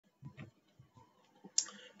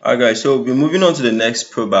Alright guys, so we'll be moving on to the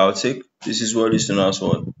next probiotic. This is what is known as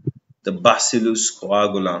what? The Bacillus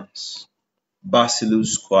coagulans.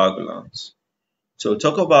 Bacillus coagulans. So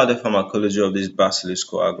talk about the pharmacology of these Bacillus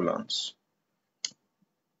coagulans.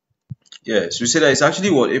 Yes, we say that it's actually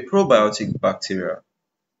what? A probiotic bacteria.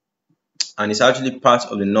 And it's actually part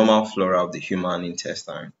of the normal flora of the human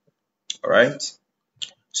intestine. Alright?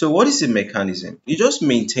 So what is the mechanism? It just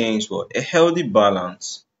maintains what? A healthy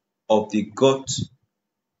balance of the gut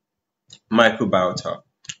microbiota.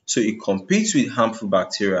 So it competes with harmful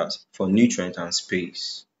bacteria for nutrient and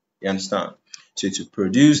space. You understand? So to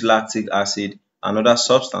produce lactic acid and other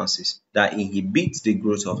substances that inhibit the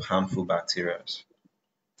growth of harmful bacteria.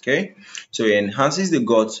 Okay? So it enhances the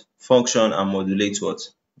gut function and modulates what?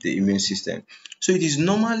 The immune system. So it is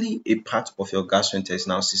normally a part of your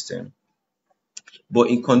gastrointestinal system. But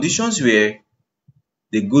in conditions where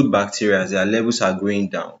the good bacteria, their levels are going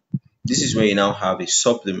down, this is when you now have a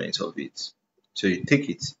supplement of it. So you take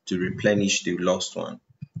it to replenish the lost one.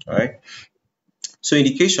 Alright. So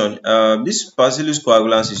indication, this Bacillus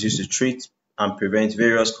coagulans is used to treat and prevent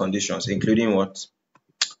various conditions, including what?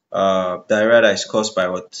 Diarrhea that is caused by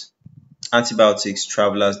what? Antibiotics,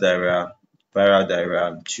 travelers diarrhea, viral diarrhea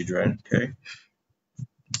in children, okay?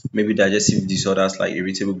 Maybe digestive disorders like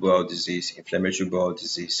irritable bowel disease, inflammatory bowel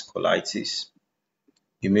disease, colitis.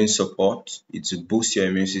 Immune support, it to boost your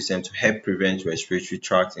immune system to help prevent respiratory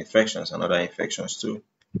tract infections and other infections too.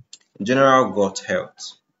 In general, gut health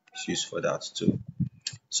is used for that too.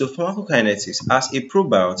 So pharmacokinetics, as a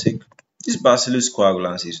probiotic, this Bacillus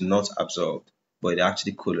coagulans is not absorbed, but it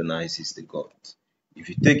actually colonizes the gut. If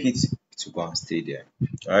you take it, it will go and stay there.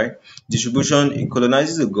 Alright. Distribution, it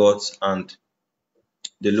colonizes the gut and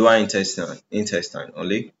the lower intestine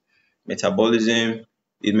only. Metabolism,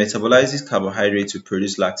 it metabolizes carbohydrate to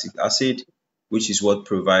produce lactic acid, which is what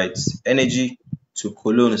provides energy to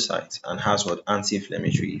colonocytes and has what?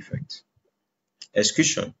 Anti-inflammatory effect.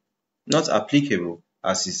 Excretion, not applicable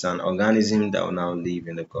as it's an organism that will now live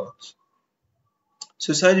in the gut.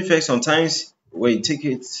 So side effects, sometimes when you take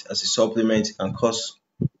it as a supplement, it can cause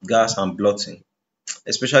gas and bloating,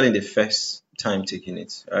 especially in the first time taking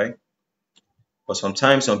it, right? But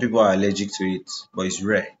sometimes some people are allergic to it, but it's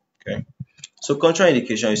rare, okay? So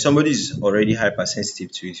contraindication, if somebody is already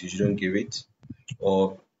hypersensitive to it, you shouldn't give it.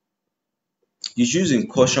 Or you should use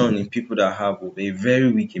caution in people that have a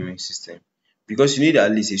very weak immune system, because you need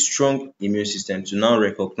at least a strong immune system to now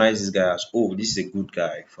recognize this guy as, oh, this is a good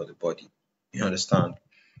guy for the body. You understand?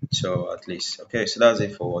 So at least, okay, so that's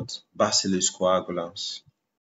it for what? Bacillus coagulans.